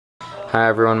Hi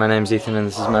everyone, my name's Ethan and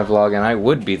this is my vlog, and I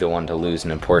would be the one to lose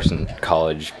an important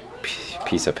college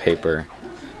piece of paper.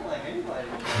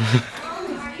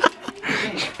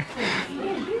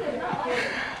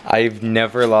 I've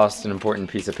never lost an important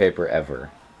piece of paper ever.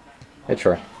 Hey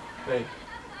Troy. Hey.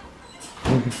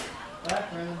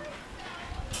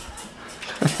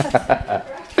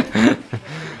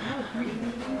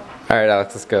 Alright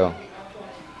Alex, let's go.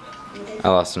 I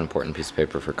lost an important piece of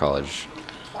paper for college.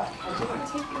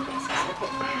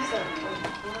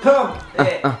 Come!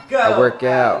 Go! I work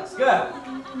out. Let's go!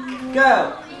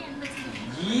 Go!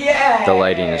 Yeah! The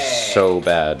lighting is so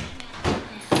bad.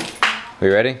 We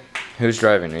ready? Who's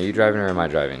driving? Are you driving or am I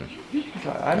driving?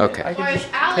 Okay. I can just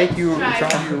take you,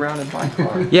 drive you around in my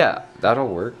car. Yeah, that'll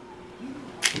work.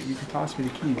 You can toss me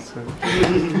the keys, so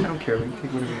I don't care. We can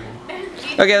take whatever you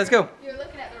want. Okay, let's go. You're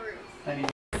looking at the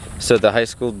roof. So the high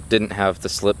school didn't have the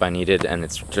slip I needed, and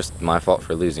it's just my fault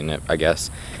for losing it, I guess.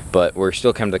 But we're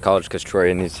still coming to college because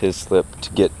Troy needs his slip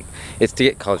to get. It's to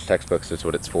get college textbooks. Is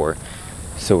what it's for.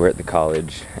 So we're at the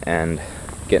college and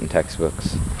getting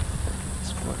textbooks.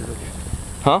 It's flooded over here.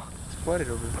 Huh? It's flooded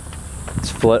over here.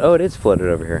 It's flood. Oh, it is flooded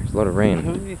over here. There's a lot of I rain.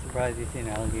 wouldn't be surprised you see an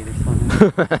alligator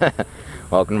swimming.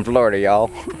 Welcome to Florida,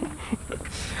 y'all.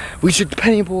 We should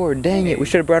penny board. Dang it! We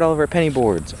should have brought all of our penny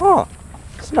boards. Oh,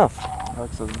 snuff.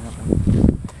 Alex doesn't have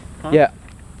one. Huh? Yeah,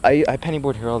 I penny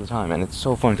board here all the time, and it's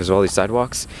so fun because of all these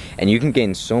sidewalks, and you can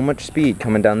gain so much speed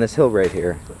coming down this hill right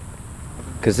here.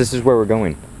 Because this is where we're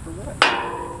going. For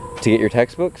what? To get your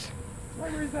textbooks?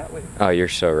 Library's that way. Oh, you're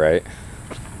so right.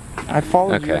 I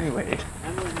followed you Okay. anyway.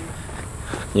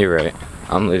 You're right.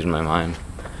 I'm losing my mind.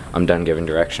 I'm done giving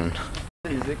direction.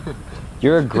 Music.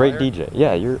 You're a great DJ.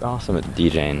 Yeah, you're awesome at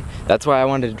DJing. That's why I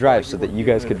wanted to drive, so that you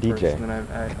guys could DJ. And then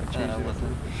I changed it.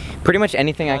 Pretty much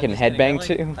anything I I'm can just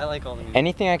kidding. headbang I like all the music.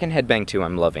 anything I can headbang to,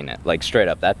 I'm loving it. Like straight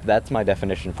up. That's my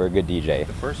definition for a good DJ.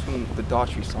 The first one, the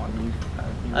Daughtry song, you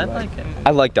I like it.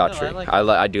 I like Daughtry. No,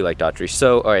 I do like Daughtry.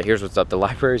 So, alright, here's what's up. The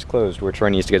library's closed where Troy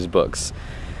needs to get his books.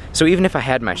 So even if I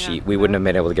had my sheet, we wouldn't have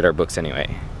been able to get our books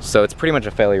anyway. So it's pretty much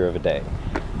a failure of a day.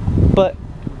 But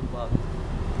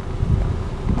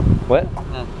what?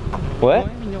 What?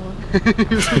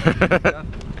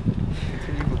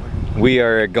 We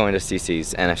are going to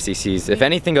Cici'S, and if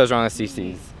anything goes wrong with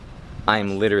Cici'S,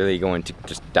 I'm literally going to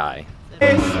just die.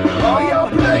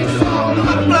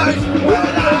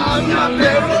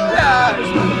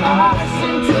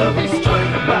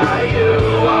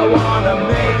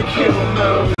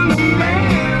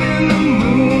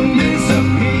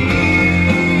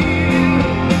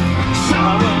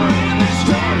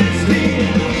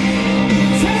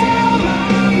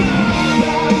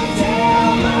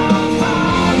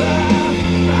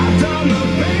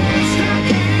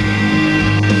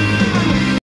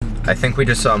 I think we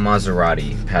just saw a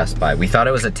Maserati pass by. We thought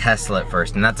it was a Tesla at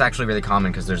first, and that's actually really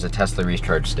common because there's a Tesla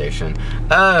recharge station.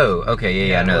 Oh, okay,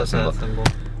 yeah, I know that symbol.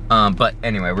 But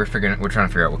anyway, we're trying to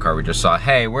figure out what car we just saw.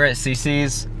 Hey, we're at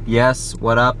Cici'S. Yes,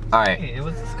 what up? All right. Hey, it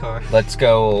was this car. Let's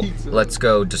go. Let's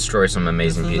go destroy some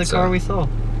amazing This is pizza. the car we saw.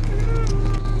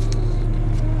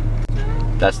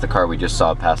 That's the car we just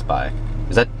saw pass by.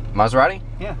 Is that Maserati?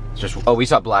 Yeah. It's just. Oh, we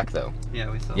saw black though.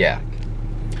 Yeah, we saw. Yeah.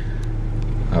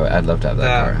 Oh, I'd love to have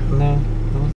that car. No.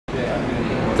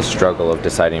 The struggle of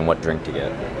deciding what drink to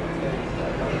get.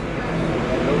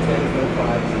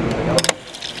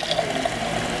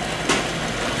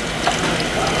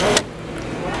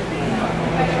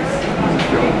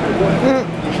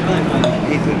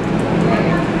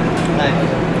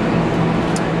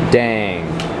 Dang.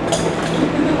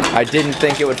 I didn't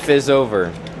think it would fizz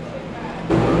over.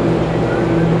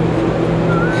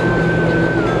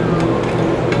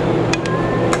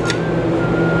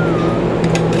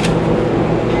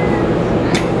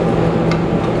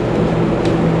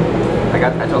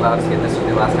 I told Alex to get this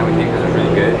the last time we came because it was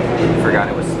really good. He forgot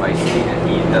it was spicy, and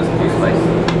he doesn't do spicy.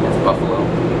 It's buffalo.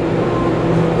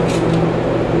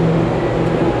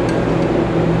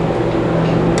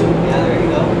 Yeah, there you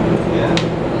go. Yeah.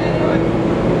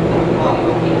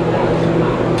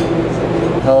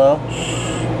 Hello?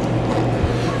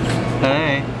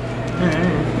 Hey.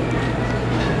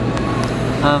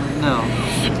 No.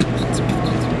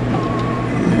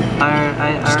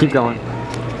 Just keep going.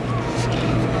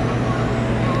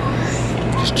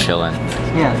 Just chilling.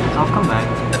 Yeah, I'll come back.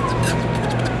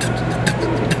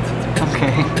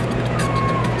 Okay.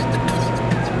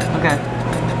 Okay.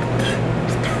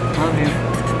 Love you.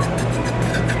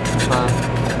 Bye.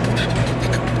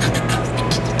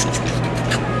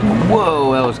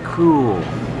 Whoa, that was cool.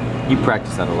 You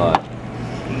practice that a lot.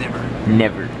 Never.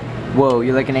 Never. Whoa,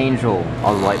 you're like an angel.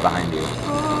 All the light behind you.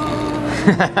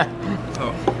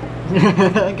 Oh.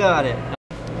 I got it.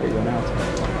 There you go now.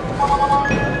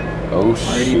 Oh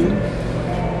shoot.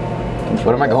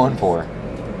 What am I going for?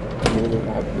 Unless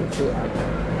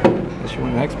you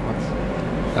want an Xbox.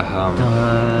 Da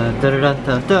da da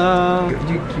da da.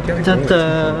 You gotta Da go.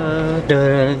 da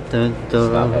da da da.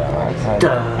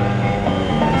 Da.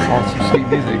 Oh, some sweet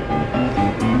music.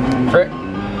 Frick.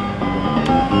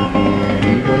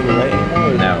 Can you go to the right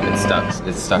anymore? No, it's stuck.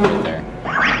 It's stuck right there.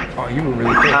 Oh, you were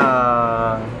really quick.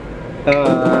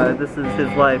 This is his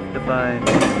life defined.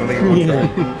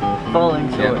 Falling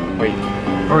short. Yeah, wait.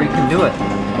 Or you can do it.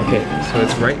 Okay, so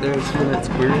it's right there. See where that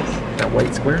square is? That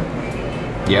white square? A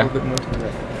Yeah. little bit more to the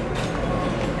right.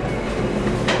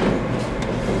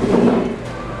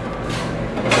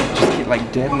 Just get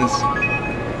like dead in this.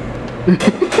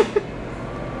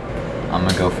 I'm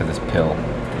gonna go for this pill.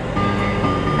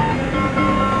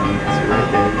 It's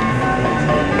right there.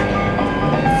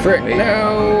 Frick, Wait. no!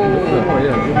 Oh,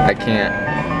 yeah.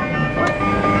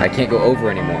 I can't go over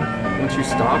anymore. Once you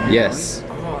stop, you're Yes. done?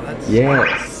 Oh, that's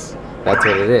Yes. That's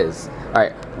what it is.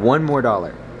 Alright, $1 more. Join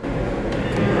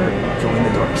the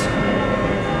dark side.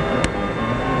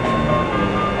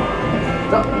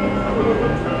 Stop.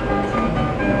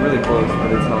 Really close,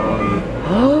 but it's not on.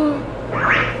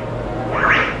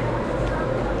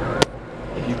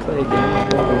 If you play again,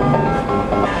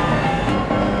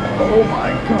 oh my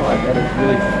god, that is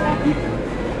really.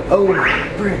 Oh,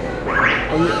 frick.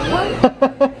 Oh, what?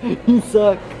 You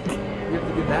suck. You have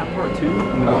to get that part too?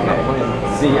 No, I'm not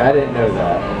playing. See, I didn't know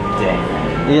that.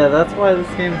 Dang. Yeah, that's why this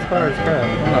game's hard as crap.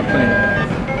 I'm not playing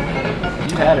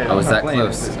it. You had it. I was I'm not that playing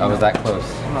close. it. I was that close.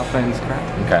 I'm not playing this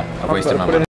crap. Okay, I've wasted my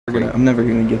money. I'm never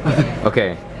gonna get that.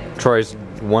 Okay, Troy's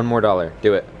 $1 more.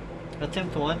 Do it.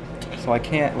 Attempt one. So I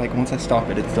can't, like, once I stop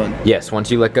it, it's done. Yes, once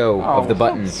you let go of the Oh.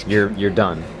 button, you're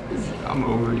done. I'm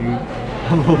over, dude.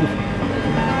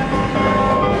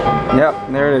 Yep,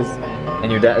 there it is. And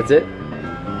you're dead. That's it.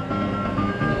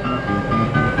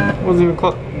 Wasn't even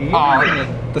close. Oh,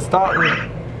 the stop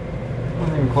wasn't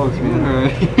even close, man.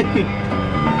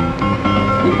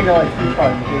 You can go like 3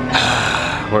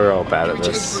 times. We're all bad at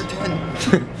this.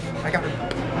 I got it.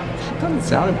 It doesn't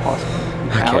sound impossible.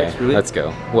 Okay, Alex, really? let's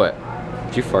go. What?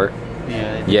 Did you fart?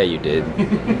 Yeah. Yeah, you did.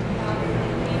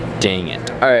 Dang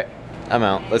it. Alright, I'm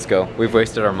out. Let's go. We've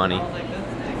wasted our money. I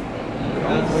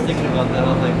was thinking about that. I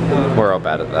was like, oh. We're all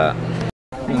bad at that.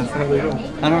 That's how they go.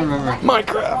 I don't remember.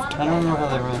 Minecraft! I don't remember how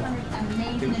they run.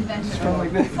 Just run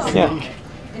like this. Yeah.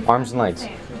 Arms and legs.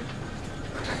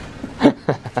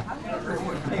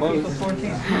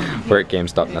 We're at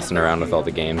GameStop messing around with all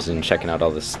the games and checking out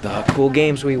all the cool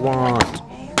games we want.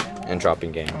 And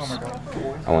dropping games.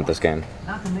 I want this game.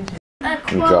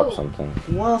 You drop something.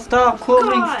 Well, stop quoting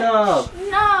Gosh, stuff.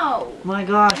 No. My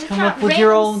gosh, It's come not up with your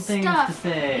random own things stuff. to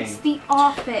say. It's the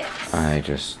office. I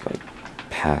just like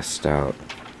passed out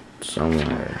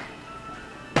somewhere.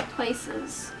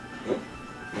 Places.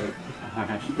 I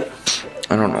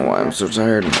don't know why I'm so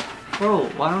tired. Bro,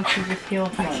 why don't you just heal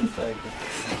things? I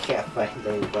can't find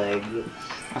those legs.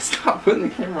 Stop putting the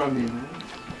camera on me, man.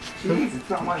 Jeez, it's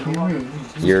not my fault.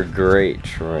 You're great,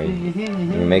 Troy.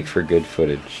 You make for good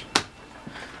footage.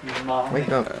 Wake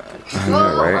up. I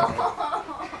know, right?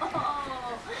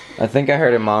 I think I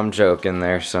heard a mom joke in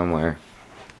there somewhere.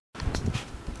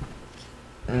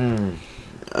 I'm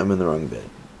in the wrong bed.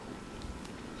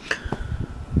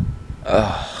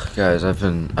 Guys, I've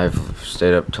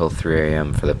stayed up till 3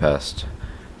 a.m. for the past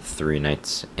 3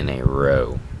 nights in a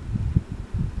row.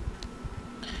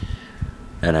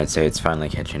 And I'd say it's finally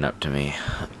catching up to me.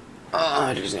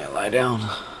 I just need to lie down.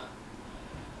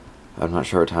 I'm not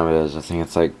sure what time it is. I think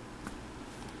it's like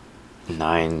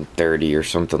 9:30 or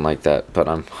something like that, but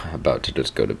I'm about to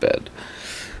just go to bed.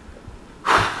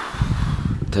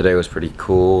 Today was pretty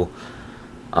cool.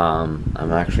 I'm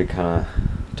actually kind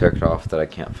of ticked off that I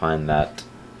can't find that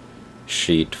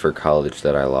sheet for college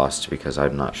that I lost because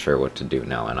I'm not sure what to do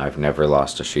now, and I've never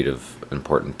lost a sheet of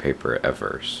important paper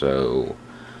ever, so...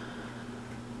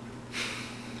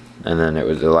 And then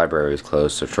the library was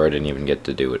closed, so Troy didn't even get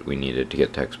to do what we needed to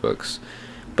get textbooks.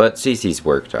 But Cici'S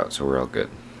worked out, so we're all good.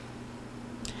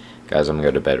 Guys, I'm gonna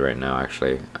go to bed right now,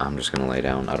 actually. I'm just gonna lay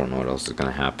down. I don't know what else is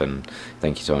gonna happen.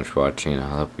 Thank you so much for watching. I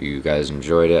hope you guys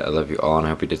enjoyed it. I love you all, and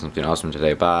I hope you did something awesome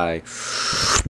today. Bye.